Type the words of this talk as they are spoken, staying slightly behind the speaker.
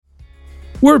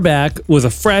We're back with a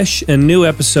fresh and new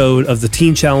episode of the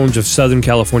Teen Challenge of Southern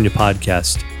California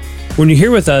podcast. When you're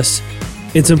here with us,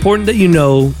 it's important that you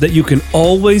know that you can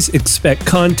always expect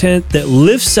content that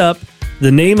lifts up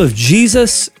the name of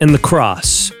Jesus and the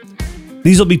cross.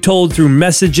 These will be told through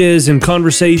messages and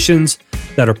conversations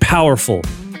that are powerful,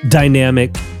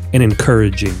 dynamic, and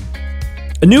encouraging.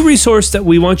 A new resource that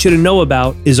we want you to know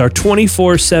about is our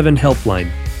 24/7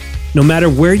 helpline. No matter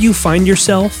where you find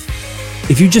yourself,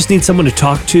 if you just need someone to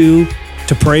talk to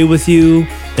pray with you,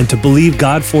 and to believe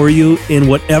God for you in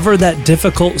whatever that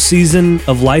difficult season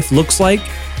of life looks like,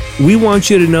 we want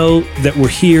you to know that we're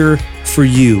here for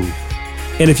you.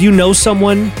 And if you know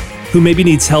someone who maybe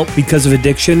needs help because of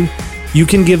addiction, you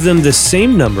can give them the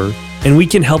same number and we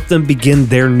can help them begin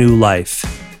their new life.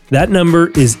 That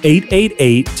number is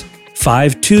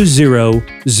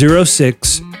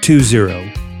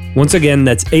 888-520-0620. Once again,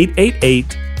 that's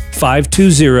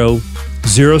 888-520-0620.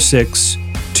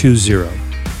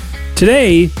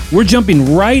 Today, we're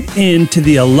jumping right into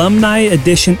the Alumni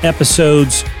Edition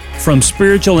episodes from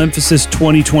Spiritual Emphasis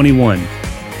 2021.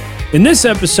 In this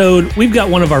episode, we've got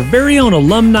one of our very own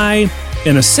alumni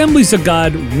and Assemblies of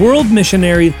God world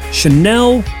missionary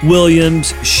Chanel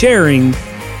Williams sharing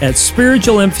at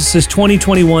Spiritual Emphasis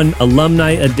 2021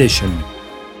 Alumni Edition.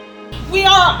 We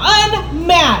are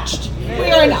unmatched. We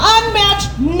are an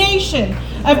unmatched nation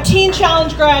of Teen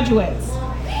Challenge graduates.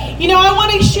 You know, I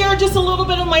want to share just a little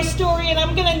bit of my story, and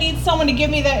I'm going to need someone to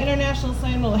give me that international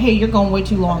sign. Well, hey, you're going way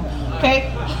too long,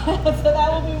 okay? So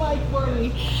that will be my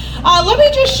story. Let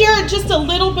me just share just a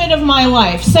little bit of my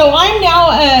life. So I'm now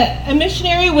a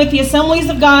missionary with the Assemblies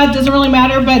of God, doesn't really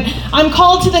matter, but I'm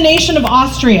called to the nation of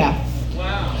Austria.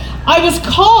 Wow. I was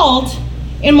called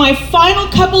in my final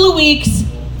couple of weeks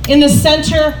in the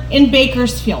center in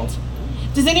Bakersfield.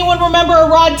 Does anyone remember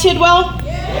Rod Tidwell?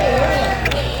 Yeah.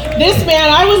 This man,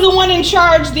 I was the one in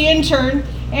charge, the intern,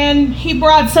 and he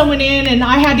brought someone in and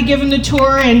I had to give him the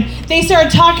tour, and they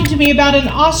started talking to me about an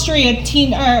Austria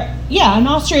Teen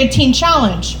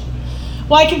Challenge.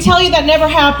 Well, I can tell you that never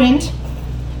happened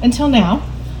until now,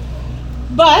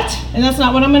 and that's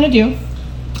not what I'm going to do,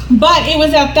 but it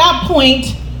was at that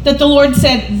point that the Lord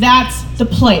said, that's the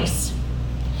place.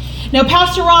 Now,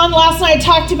 Pastor Ron last night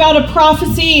talked about a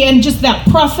prophecy and just that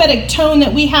prophetic tone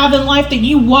that we have in life, that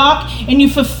you walk and you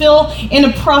fulfill in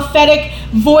a prophetic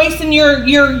voice in your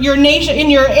nation, in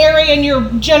your area, in your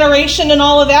generation and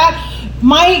all of that.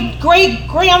 My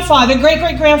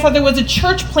great-great-grandfather was a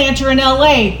church planter in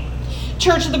LA,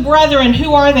 Church of the Brethren.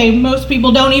 Who are they? Most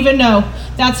people don't even know.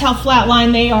 That's how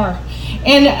flatline they are.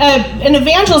 And an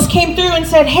evangelist came through and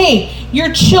said, hey,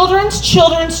 your children's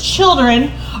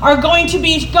children are going to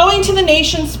be going to the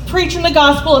nations, preaching the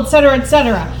gospel, etc.,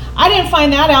 etc. I didn't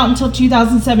find that out until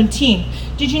 2017.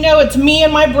 Did you know it's me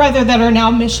and my brother that are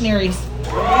now missionaries?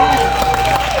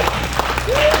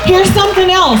 Here's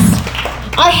something else.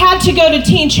 I had to go to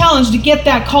Teen Challenge to get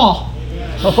that call.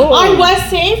 I was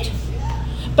saved,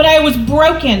 but I was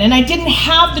broken and I didn't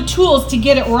have the tools to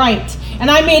get it right.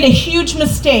 And I made a huge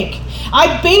mistake.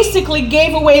 I basically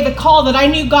gave away the call that I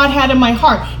knew God had in my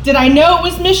heart. Did I know it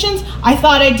was missions? I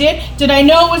thought I did. Did I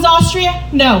know it was Austria?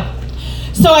 No.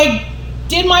 So I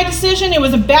did my decision. It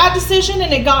was a bad decision,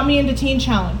 and it got me into Teen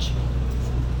Challenge.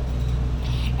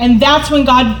 And that's when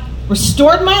God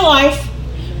restored my life,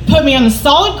 put me on the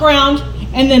solid ground,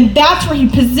 and then that's where he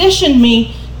positioned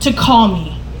me to call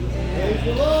me.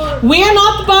 We are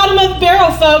not the bottom of the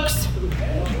barrel, folks.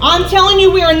 I'm telling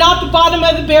you, we are not the bottom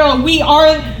of the barrel. We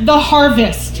are the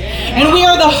harvest. And we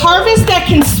are the harvest that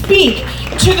can speak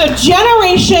to the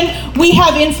generation we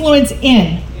have influence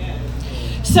in.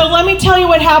 So let me tell you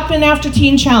what happened after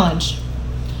Teen Challenge.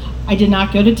 I did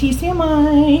not go to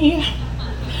TCMI.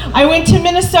 I went to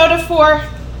Minnesota for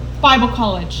Bible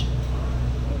college.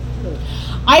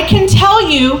 I can tell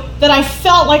you that I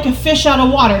felt like a fish out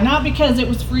of water, not because it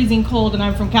was freezing cold and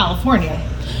I'm from California,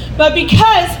 but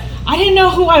because I didn't know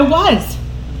who I was.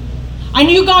 I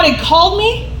knew God had called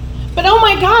me, but oh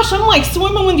my gosh, I'm like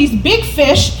swimming with these big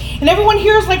fish, and everyone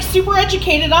here is like super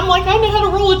educated. I'm like, I know how to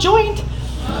roll a joint.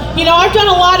 You know, I've done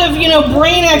a lot of,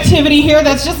 brain activity here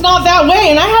that's just not that way,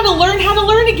 and I had to learn how to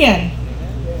learn again.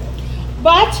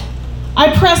 But I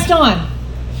pressed on,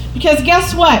 because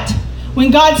guess what?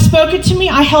 When God spoke it to me,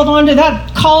 I held on to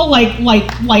that call like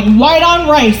white on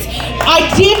rice. I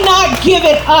did not give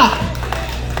it up.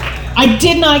 I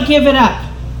did not give it up.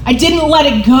 I didn't let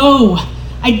it go.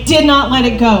 I did not let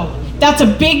it go. That's a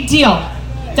big deal.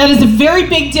 That is a very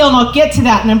big deal, and I'll get to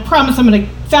that, and I promise I'm going to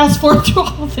fast forward through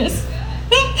all of this.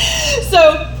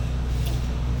 So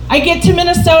I get to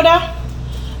Minnesota.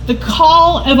 The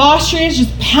call of Austria is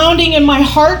just pounding in my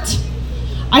heart.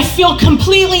 I feel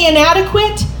completely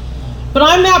inadequate, but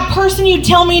I'm that person. You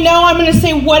tell me no, I'm going to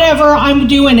say whatever, I'm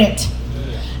doing it.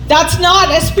 That's not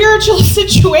a spiritual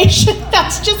situation.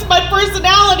 That's just my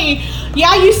personality.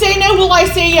 Yeah, you say no, well, I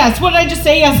say yes. What did I just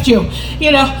say yes to?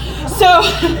 So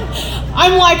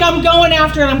I'm like, I'm going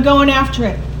after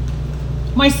it.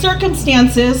 My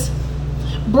circumstances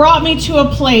brought me to a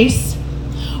place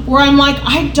where I'm like,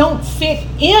 I don't fit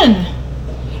in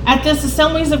at this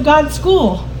Assemblies of God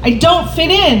school. I don't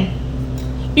fit in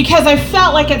because I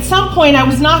felt like at some point I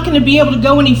was not going to be able to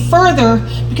go any further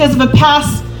because of a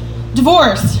past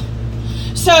divorce.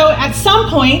 So at some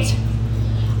point,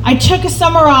 I took a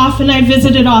summer off and I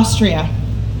visited Austria.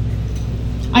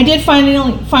 I did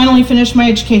finally finish my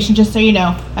education, just so you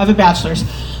know. I have a bachelor's.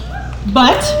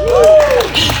 But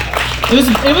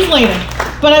it was later.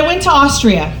 But I went to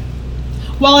Austria.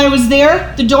 While I was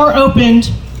there, the door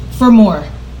opened for more.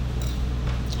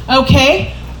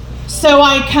 Okay, so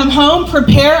I come home,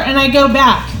 prepare, and I go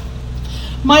back.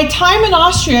 My time in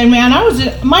Austria, man,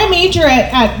 my major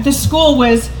at this school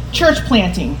was church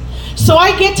planting. So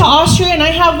I get to Austria and I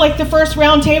have like the first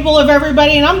round table of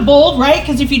everybody, and I'm bold, right?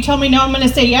 Because if you tell me no, I'm going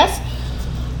to say yes.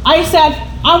 I said,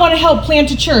 I want to help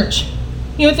plant a church.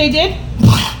 You know what they did?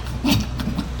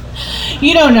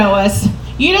 You don't know us.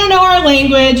 You don't know our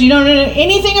language. You don't know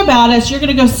anything about us. You're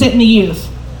going to go sit in the youth.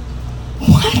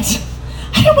 What?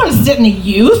 I don't want to sit in the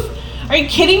youth. Are you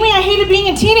kidding me? I hated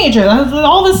being a teenager.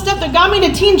 All this stuff that got me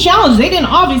to Teen Challenge. They didn't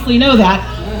obviously know that.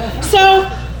 So,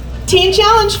 Teen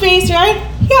Challenge face, right?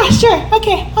 Yeah, sure.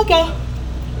 Okay, I'll go.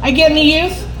 I get in the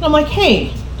youth, and I'm like,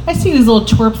 hey, I see these little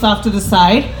twerps off to the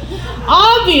side.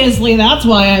 Obviously, that's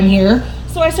why I'm here.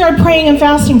 So I started praying and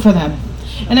fasting for them.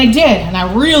 And I did, and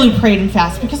I really prayed and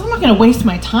fasted because I'm not going to waste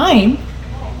my time.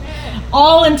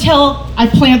 All until I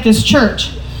plant this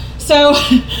church. So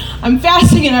I'm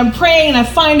fasting and I'm praying, and I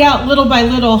find out little by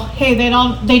little, hey, they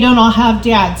don't all have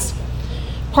dads.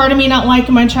 Part of me not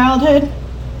liking my childhood.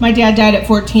 My dad died at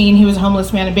 14. He was a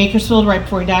homeless man in Bakersfield right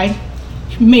before he died.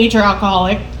 Major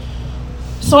alcoholic.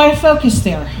 So I focused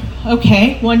there.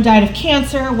 Okay, one died of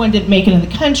cancer, one didn't make it in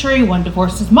the country, one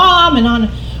divorced his mom, and on.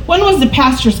 One was the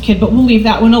pastor's kid, but we'll leave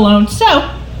that one alone. So,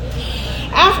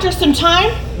 after some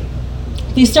time,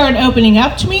 they started opening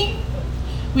up to me.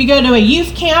 We go to a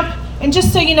youth camp, and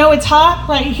just so you know, it's hot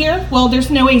right here. Well, there's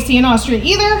no AC in Austria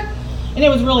either, and it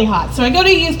was really hot. So I go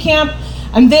to youth camp,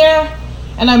 I'm there,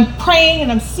 and I'm praying,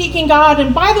 and I'm seeking God.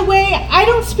 And by the way, I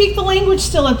don't speak the language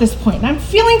still at this point. I'm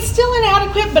feeling still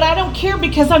inadequate, but I don't care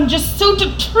because I'm just so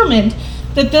determined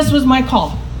that this was my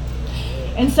call.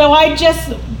 And so I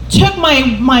just took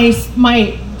my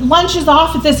lunches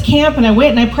off at this camp, and I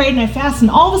went and I prayed and I fasted,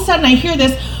 and all of a sudden I hear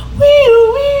this, wee,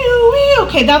 wee, wee.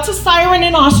 Okay, that's a siren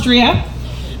in Austria.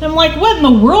 And I'm like, what in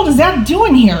the world is that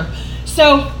doing here?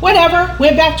 So whatever,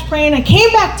 went back to praying. I came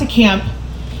back to camp.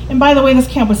 And by the way, this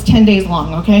camp was 10 days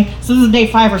long, okay? So this is day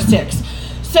 5 or 6.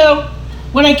 So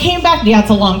when I came back, yeah, it's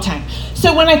a long time.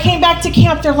 So when I came back to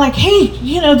camp, they're like, hey,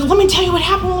 let me tell you what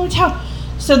happened,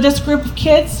 So this group of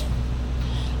kids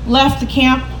left the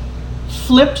camp,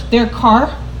 flipped their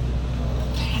car,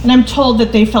 and I'm told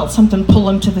that they felt something pull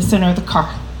them to the center of the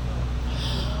car.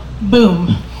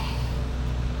 Boom.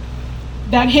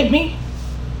 That hit me.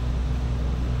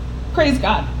 Praise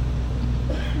God.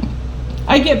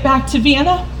 I get back to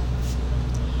Vienna.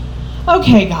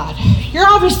 Okay, God, you're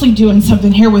obviously doing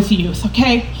something here with youth,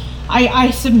 okay?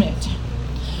 I submit.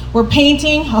 We're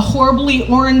painting a horribly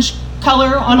orange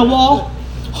color on a wall.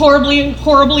 Horribly,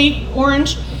 horribly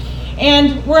orange.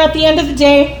 And we're at the end of the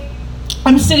day.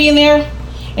 I'm sitting there,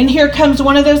 and here comes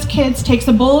one of those kids, takes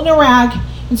a bowl and a rag,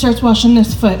 and starts washing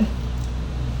this foot.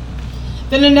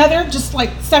 Then another, just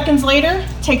like seconds later,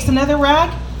 takes another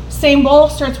rag, same bowl,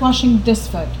 starts washing this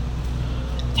foot.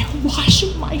 They're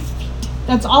washing my feet.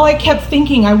 That's all I kept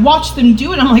thinking. I watched them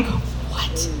do it. I'm like,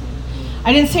 what?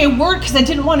 I didn't say a word because I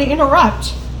didn't want to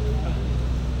interrupt.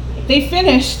 They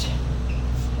finished.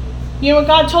 You know what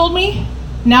God told me?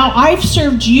 Now I've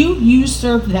served you, you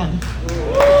serve them.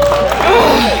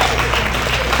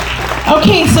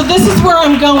 Okay, so this is where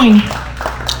I'm going.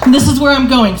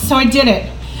 So I did it.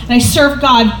 And I served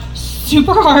God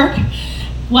super hard.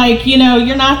 Like,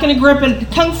 you're not going to grip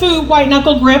it. Kung Fu white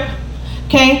knuckle grip.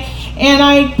 Okay? And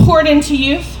I poured into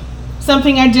youth,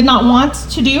 something I did not want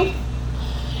to do.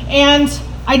 And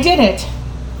I did it.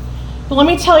 But let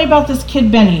me tell you about this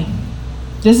kid, Benny.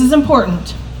 This is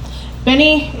important.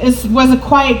 Benny was a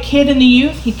quiet kid in the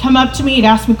youth. He'd come up to me, he'd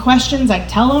ask me questions, I'd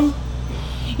tell him.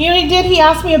 You know what he did? He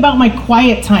asked me about my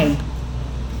quiet time.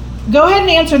 Go ahead and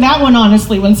answer that one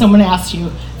honestly when someone asks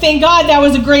you. thank God that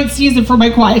was a great season for my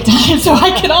quiet time, so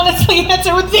I could honestly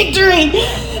answer with victory.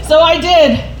 So I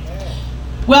did.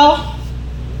 Well,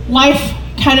 life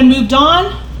kind of moved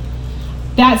on.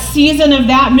 That season of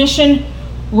that mission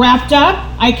wrapped up.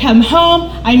 I come home,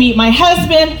 I meet my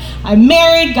husband, I'm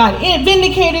married, God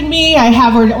vindicated me, I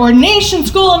have ordination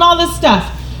school and all this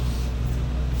stuff.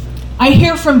 I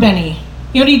hear from Benny.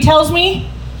 You know what he tells me?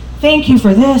 Thank you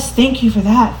for this, thank you for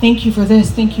that, thank you for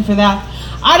this, thank you for that.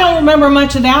 I don't remember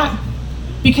much of that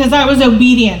because I was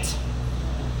obedient.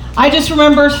 I just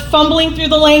remember fumbling through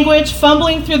the language,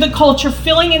 fumbling through the culture,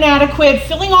 feeling inadequate,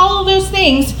 feeling all of those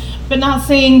things, but not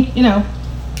saying,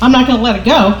 I'm not going to let it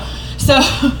go. So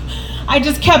I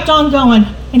just kept on going,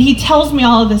 and he tells me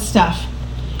all of this stuff.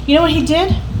 You know what he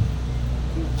did?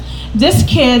 This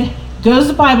kid goes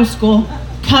to Bible school,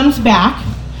 comes back,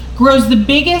 grows the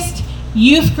biggest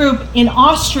youth group in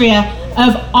Austria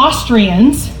of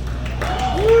Austrians.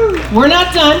 We're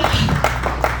not done.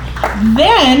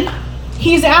 Then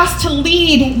he's asked to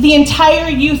lead the entire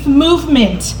youth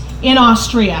movement in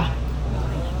Austria.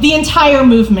 The entire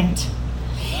movement.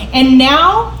 And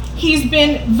now he's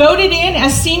been voted in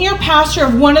as senior pastor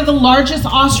of one of the largest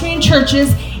Austrian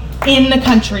churches in the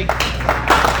country.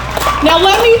 Now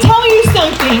let me tell you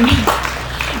something.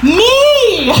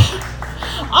 Me!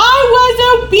 I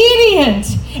was obedient,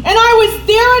 and I was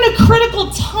there in a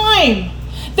critical time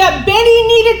that Benny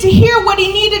needed to hear what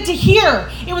he needed to hear.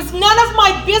 It was none of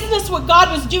my business what God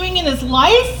was doing in his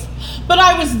life, but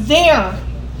I was there.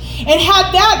 And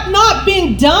had that not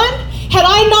been done, had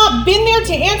I not been there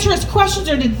to answer his questions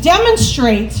or to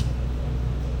demonstrate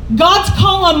God's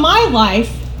call on my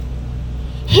life,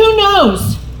 who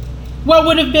knows what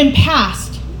would have been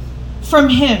passed from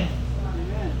him?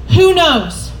 Who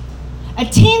knows? A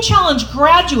Teen Challenge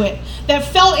graduate that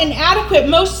felt inadequate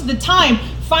most of the time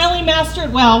finally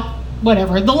mastered,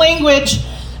 the language,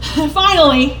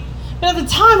 finally. But at the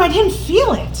time, I didn't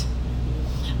feel it.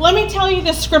 Let me tell you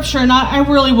this scripture, and I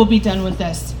really will be done with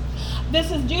this.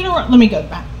 This is Deuteronomy. Let me go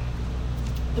back.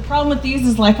 The problem with these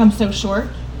is I'm so short.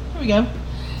 Here we go.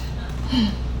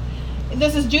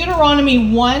 This is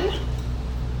Deuteronomy 1,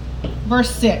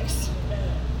 verse 6.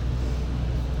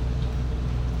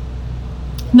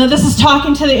 Now this is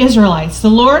talking to the Israelites. The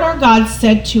Lord our God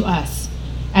said to us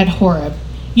at Horeb,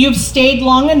 "You have stayed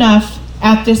long enough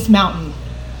at this mountain."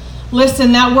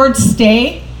 Listen, that word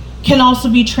stay can also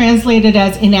be translated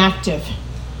as inactive.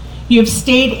 You have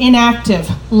stayed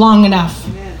inactive long enough.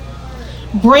 Amen.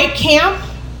 Break camp,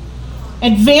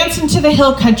 advance into the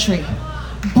hill country.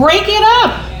 Break it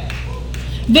up.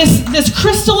 This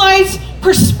crystallized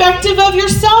perspective of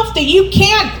yourself that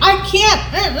I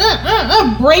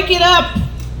can't, break it up.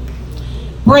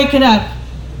 Break it up.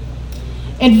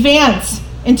 Advance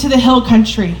into the hill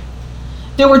country.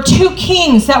 There were 2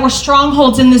 kings that were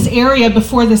strongholds in this area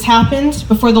before this happened,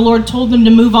 before the Lord told them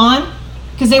to move on,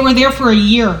 because they were there for a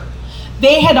year.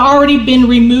 They had already been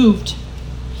removed.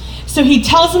 So he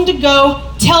tells them to go,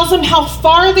 tells them how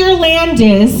far their land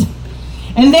is,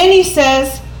 and then he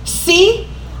says, "See,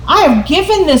 I have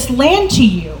given this land to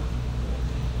you.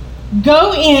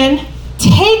 Go in,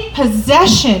 take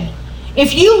possession.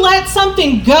 If you let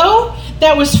something go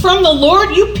that was from the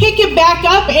Lord, you pick it back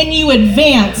up and you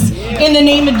advance in the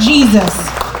name of Jesus."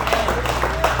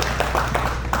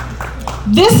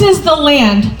 This is the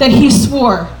land that he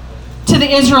swore to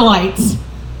the Israelites,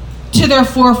 to their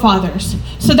forefathers.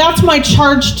 So that's my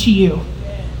charge to you.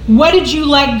 What did you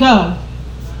let go?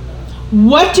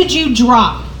 What did you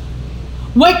drop?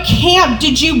 What camp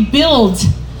did you build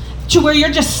to where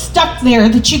you're just stuck there,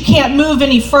 that you can't move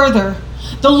any further?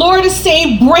 The Lord is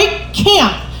saying, break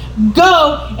camp.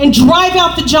 Go and drive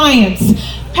out the giants.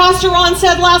 Pastor Ron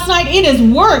said last night, it is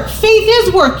work. Faith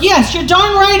is work. Yes, you're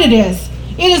darn right it is.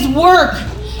 It is work.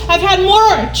 I've had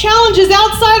more challenges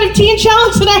outside of Teen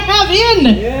Challenge than I have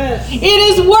in. Yes. It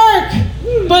is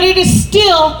work, but it is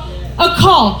still a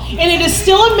call, and it is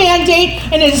still a mandate,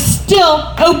 and it is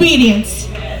still obedience.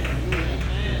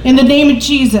 In the name of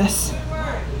Jesus,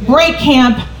 break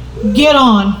camp, get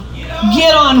on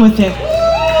with it.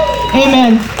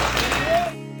 Amen.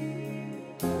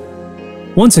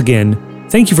 Once again,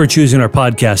 thank you for choosing our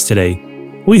podcast today.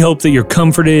 We hope that you're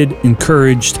comforted,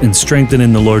 encouraged, and strengthened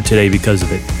in the Lord today because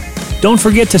of it. Don't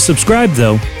forget to subscribe,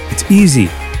 though. It's easy.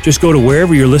 Just go to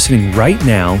wherever you're listening right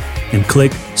now and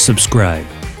click subscribe.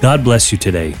 God bless you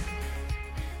today.